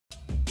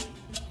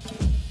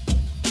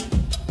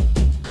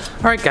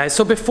Alright guys,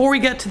 so before we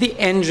get to the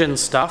engine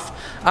stuff,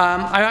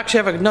 I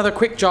actually have another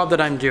quick job that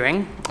I'm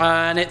doing,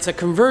 and it's a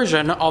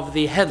conversion of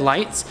the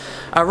headlights.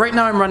 Right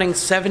now I'm running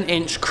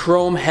 7-inch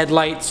chrome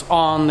headlights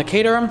on the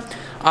Caterham.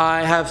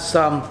 I have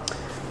some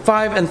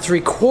 5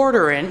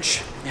 3/4 inch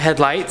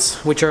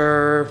headlights, which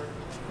are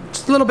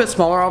just a little bit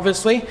smaller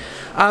obviously,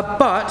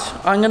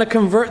 but I'm going to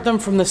convert them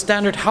from the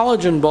standard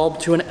halogen bulb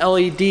to an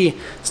LED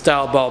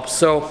style bulb.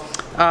 So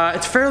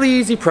it's a fairly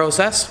easy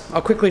process.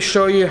 I'll quickly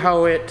show you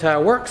how it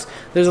works.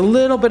 There's a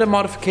little bit of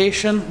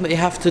modification that you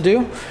have to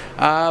do,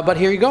 but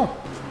here you go.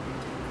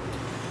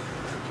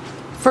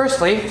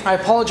 Firstly, I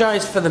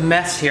apologize for the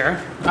mess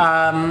here.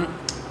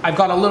 I've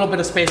got a little bit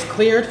of space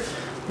cleared.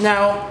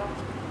 Now,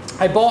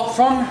 I bought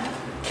from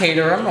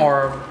Caterham,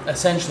 or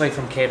essentially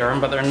from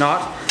Caterham, but they're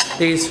not,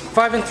 these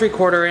 5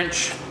 3/4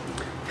 inch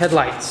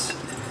headlights.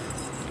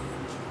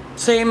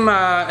 Same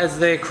as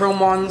the chrome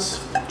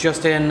ones,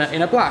 just in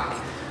a black.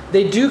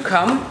 They do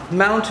come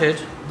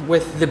mounted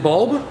with the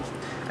bulb,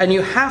 and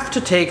you have to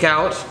take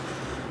out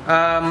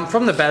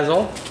from the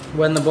bezel,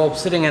 when the bulb's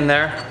sitting in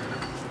there,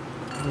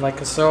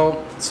 like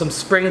so, some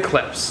spring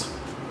clips.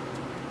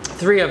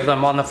 3 of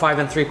them on the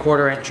 5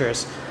 3/4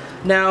 inches.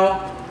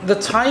 Now, the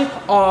type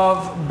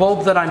of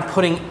bulb that I'm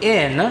putting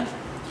in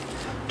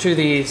to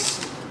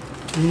these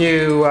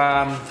new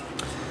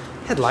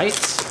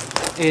headlights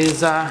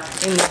is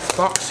in this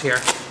box here.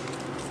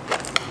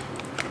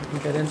 I can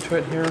get into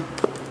it here.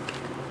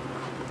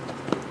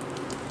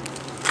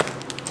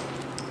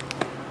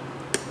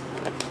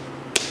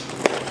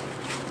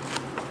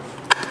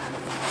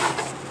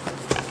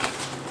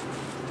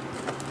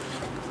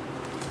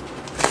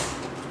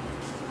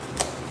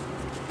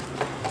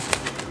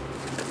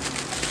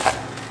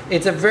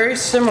 It's a very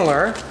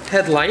similar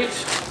headlight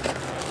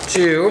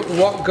to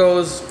what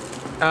goes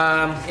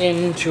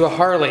into a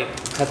Harley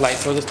headlight.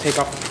 So I'll just take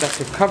off the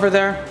protective cover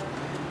there.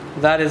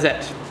 That is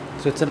it.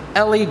 So it's an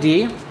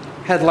LED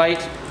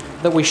headlight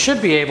that we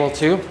should be able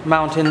to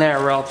mount in there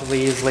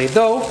relatively easily,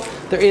 though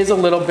there is a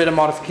little bit of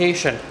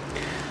modification.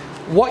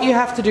 What you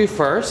have to do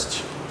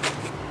first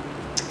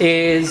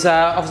is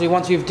obviously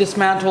once you've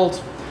dismantled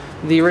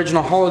the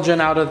original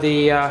halogen out of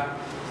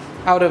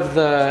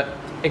the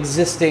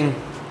existing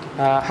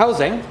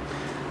housing,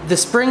 the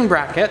spring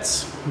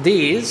brackets,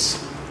 these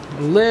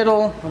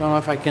little, I don't know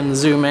if I can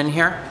zoom in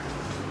here.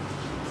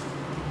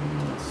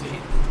 Let's see.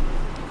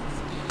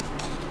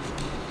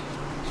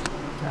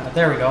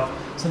 There we go.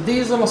 So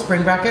these little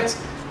spring brackets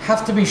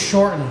have to be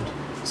shortened.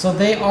 So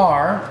they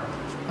are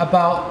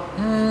about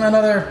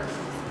another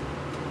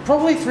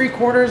probably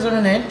 3/4 of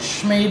an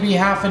inch, maybe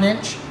half an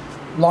inch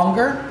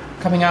longer,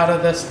 coming out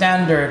of the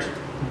standard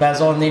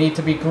bezel, and they need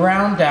to be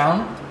ground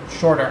down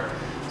shorter.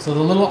 So the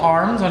little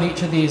arms on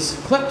each of these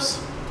clips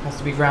has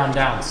to be ground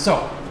down.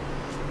 So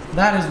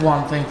that is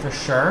one thing for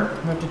sure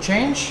we have to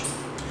change.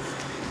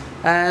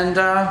 And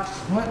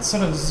let's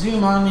sort of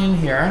zoom on in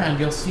here, and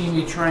you'll see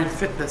me try and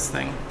fit this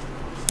thing.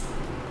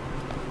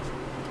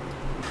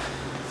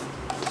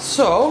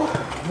 So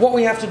what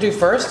we have to do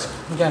first,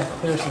 again,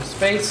 clear some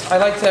space. I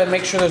like to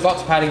make sure there's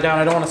lots of padding down.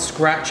 I don't want to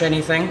scratch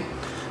anything,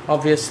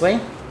 obviously.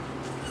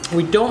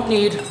 We don't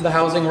need the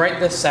housing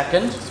right this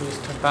second, so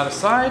just tuck that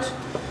aside.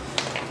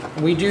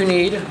 We do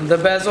need the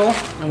bezel,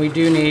 and we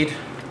do need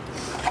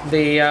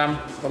the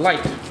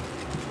light.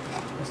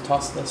 Let's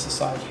toss this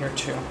aside here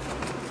too.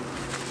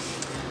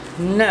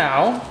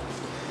 Now,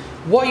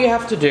 what you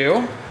have to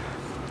do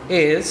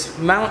is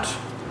mount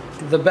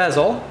the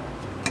bezel.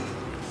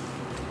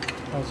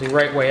 That's the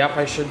right way up,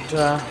 I should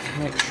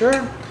make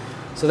sure.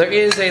 So there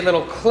is a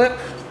little clip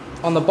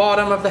on the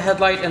bottom of the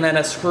headlight, and then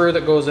a screw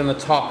that goes in the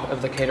top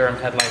of the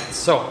Caterham headlight.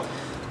 So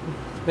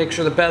make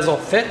sure the bezel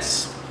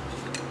fits.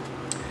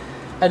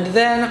 And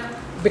then,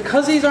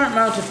 because these aren't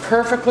mounted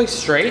perfectly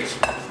straight,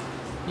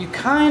 you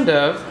kind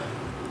of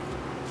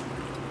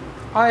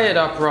eye it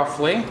up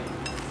roughly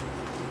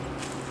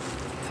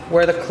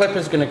where the clip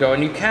is going to go.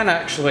 And you can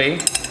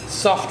actually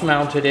soft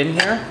mount it in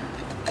here.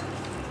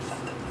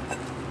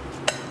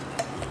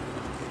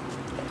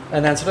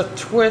 And then sort of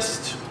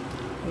twist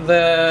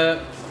the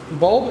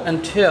bulb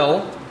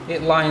until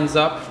it lines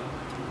up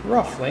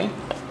roughly.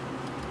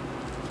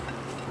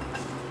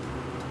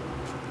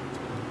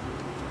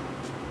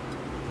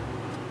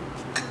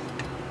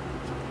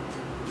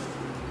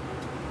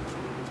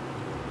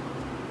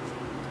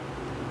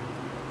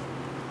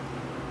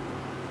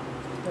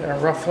 There,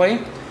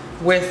 roughly,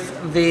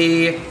 with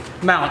the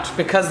mount,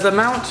 because the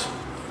mount,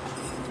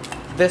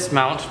 this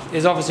mount,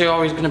 is obviously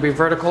always going to be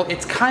vertical.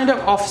 It's kind of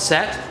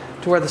offset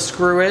to where the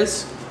screw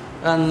is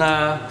and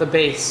the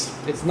base.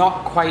 It's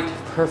not quite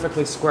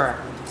perfectly square.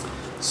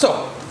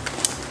 So,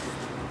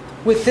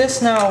 with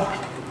this now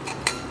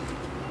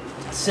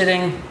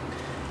sitting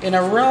in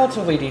a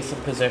relatively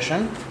decent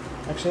position,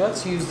 actually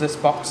let's use this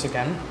box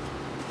again,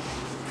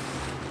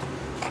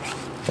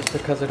 just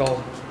because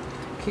it'll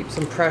keep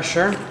some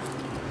pressure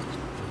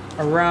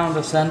around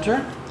the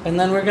center, and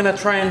then we're going to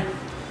try and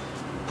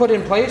put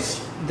in place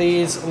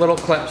these little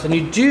clips. And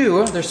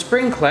they're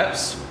spring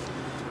clips,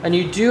 and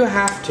you do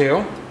have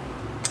to,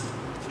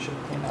 should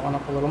clean that one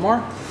up a little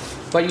more.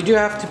 But you do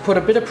have to put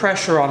a bit of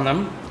pressure on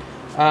them.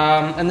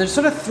 And there's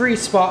sort of 3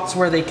 spots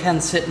where they can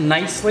sit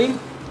nicely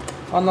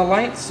on the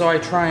light. So I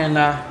try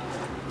and,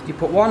 you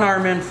put one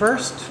arm in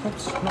first.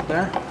 Oops, not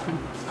there.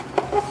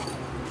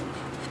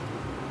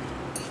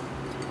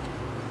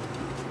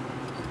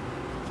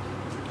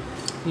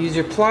 Use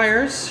your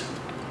pliers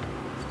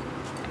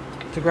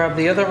to grab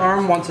the other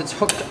arm once it's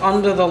hooked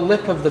under the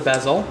lip of the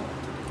bezel.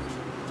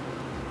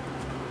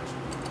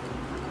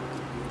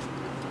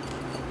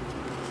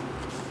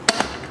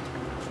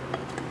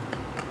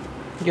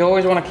 You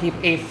always want to keep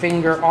a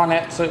finger on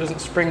it so it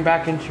doesn't spring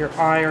back into your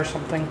eye or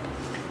something.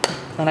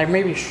 And I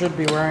maybe should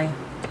be wearing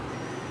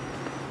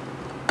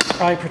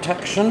eye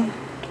protection.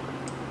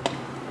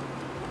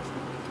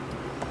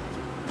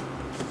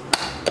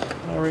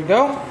 There we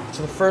go.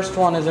 So the first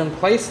one is in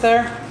place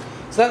there.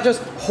 So that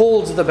just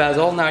holds the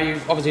bezel. Now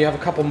you obviously have a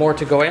couple more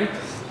to go in,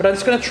 but I'm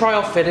just going to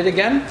trial fit it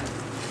again.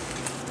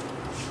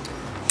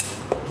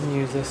 And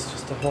use this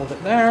just to hold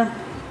it there.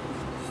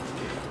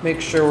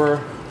 Make sure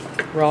we're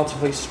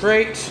relatively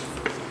straight.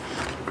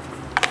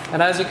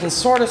 And as you can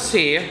sort of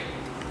see,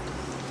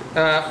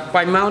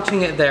 by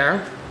mounting it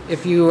there,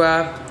 if you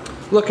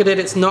look at it,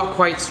 it's not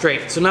quite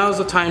straight. So now is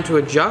the time to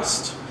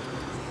adjust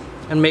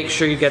and make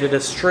sure you get it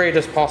as straight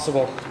as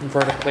possible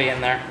vertically in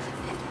there.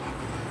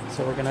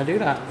 So we're gonna do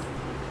that.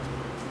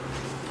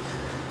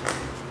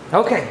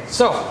 Okay,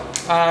 so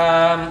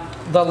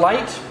the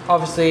light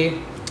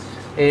obviously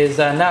is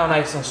now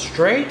nice and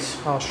straight.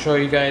 I'll show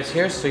you guys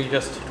here. So you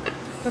just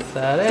put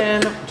that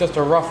in, just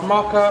a rough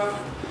mock-up,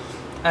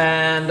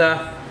 and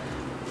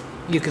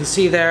you can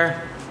see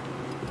there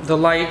the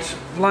light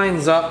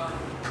lines up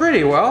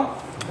pretty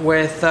well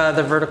with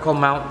the vertical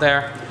mount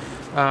there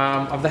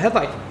of the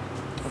headlight,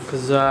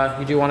 because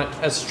you do want it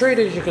as straight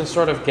as you can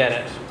sort of get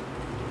it,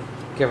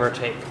 give or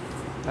take.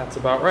 That's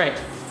about right.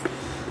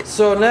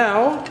 So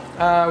now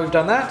we've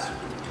done that.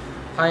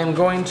 I am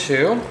going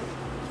to,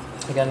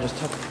 again, just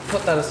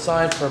put that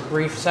aside for a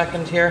brief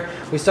second here.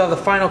 We still have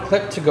the final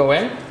clip to go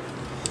in.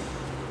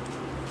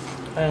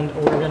 And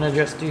we're going to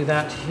just do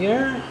that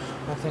here.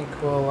 I think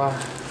we'll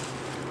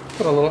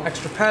put a little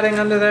extra padding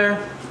under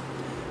there.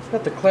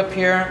 Put the clip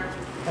here,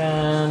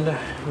 and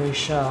we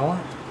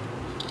shall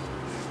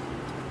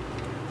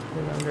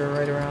put it under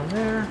right around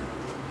there.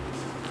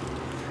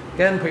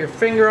 Again, put your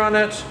finger on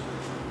it.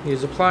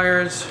 Use the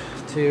pliers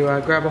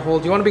to grab a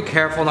hold. You want to be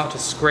careful not to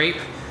scrape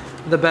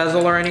the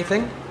bezel or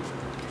anything.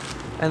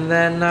 And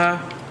then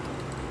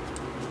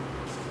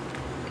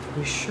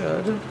we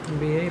should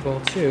be able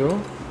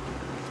to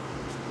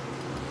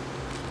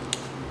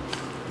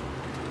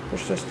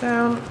push this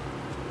down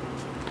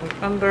and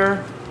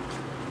under.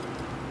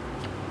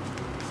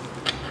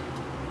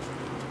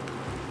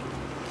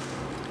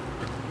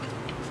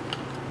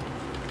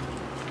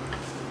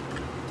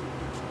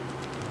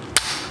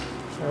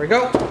 There we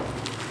go.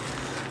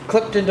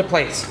 Clipped into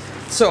place.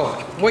 So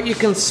what you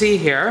can see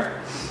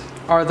here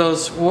are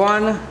those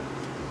 1,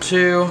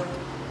 2,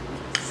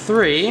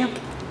 3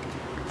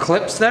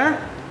 clips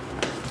there.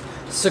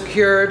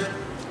 Secured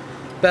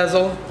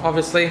bezel,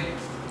 obviously,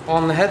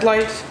 on the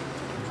headlight.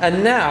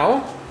 And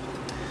now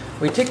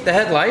we take the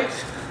headlight.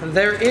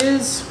 There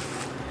is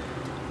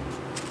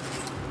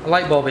a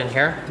light bulb in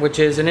here, which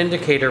is an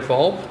indicator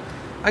bulb.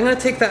 I'm going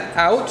to take that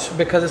out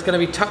because it's going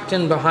to be tucked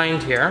in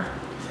behind here.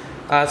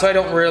 So I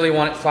don't really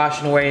want it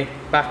flashing away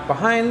back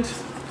behind.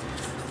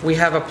 We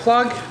have a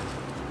plug,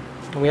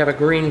 and we have a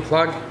green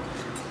plug.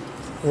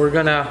 We're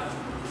gonna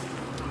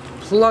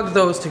plug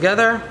those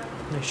together.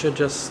 They should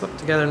just slip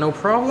together no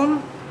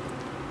problem.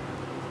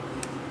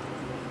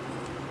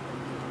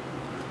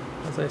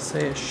 As I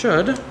say, it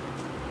should.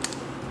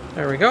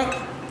 There we go.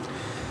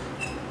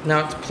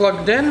 Now it's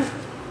plugged in,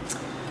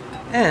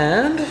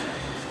 and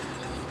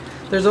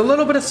there's a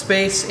little bit of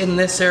space in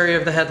this area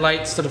of the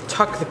headlights to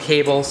tuck the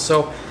cables.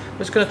 So I'm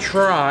just going to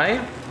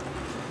try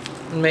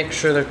and make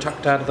sure they're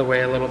tucked out of the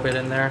way a little bit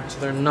in there, so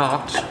they're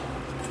not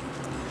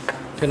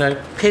going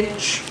to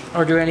pinch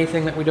or do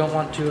anything that we don't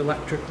want to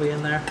electrically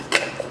in there.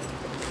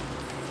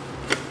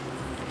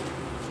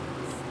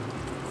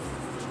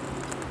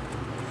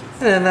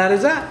 And that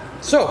is that.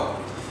 So,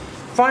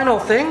 final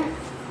thing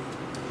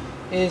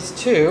is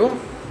to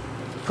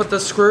put the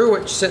screw,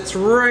 which sits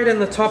right in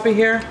the top of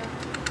here,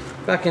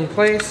 back in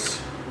place.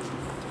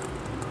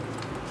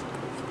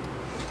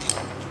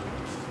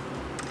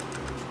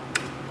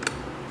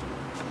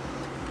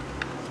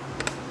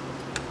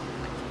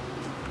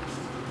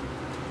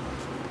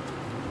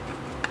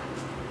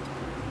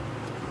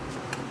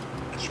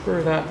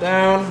 Screw that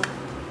down.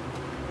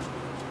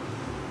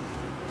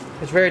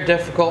 It's very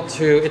difficult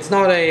to, it's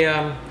not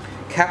a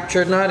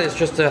captured nut, it's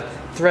just a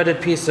threaded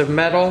piece of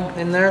metal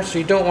in there, so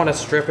you don't want to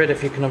strip it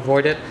if you can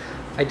avoid it.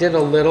 I did a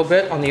little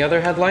bit on the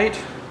other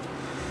headlight,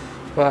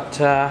 but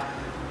try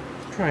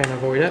and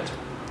avoid it.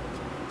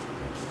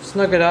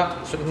 Snug it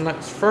up so the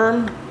nut's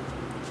firm,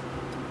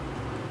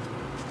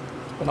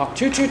 but not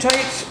too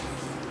tight.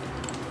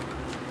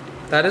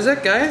 That is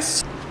it,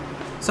 guys.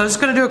 So I'm just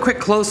going to do a quick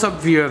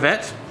close-up view of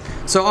it.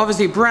 So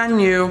obviously brand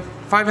new,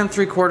 5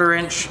 3/4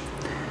 inch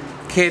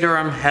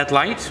Caterham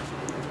headlight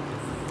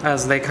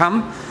as they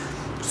come.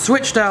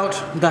 Switched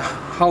out the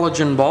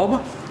halogen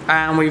bulb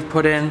and we've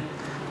put in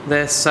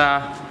this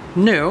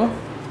new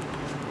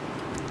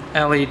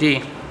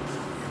LED.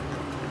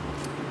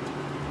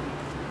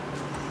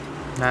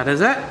 That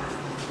is it.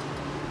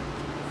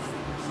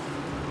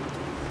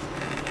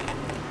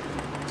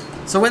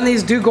 So when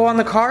these do go on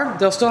the car,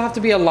 they'll still have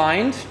to be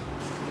aligned.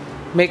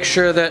 Make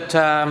sure that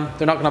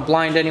they're not going to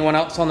blind anyone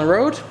else on the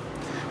road.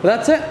 But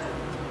that's it.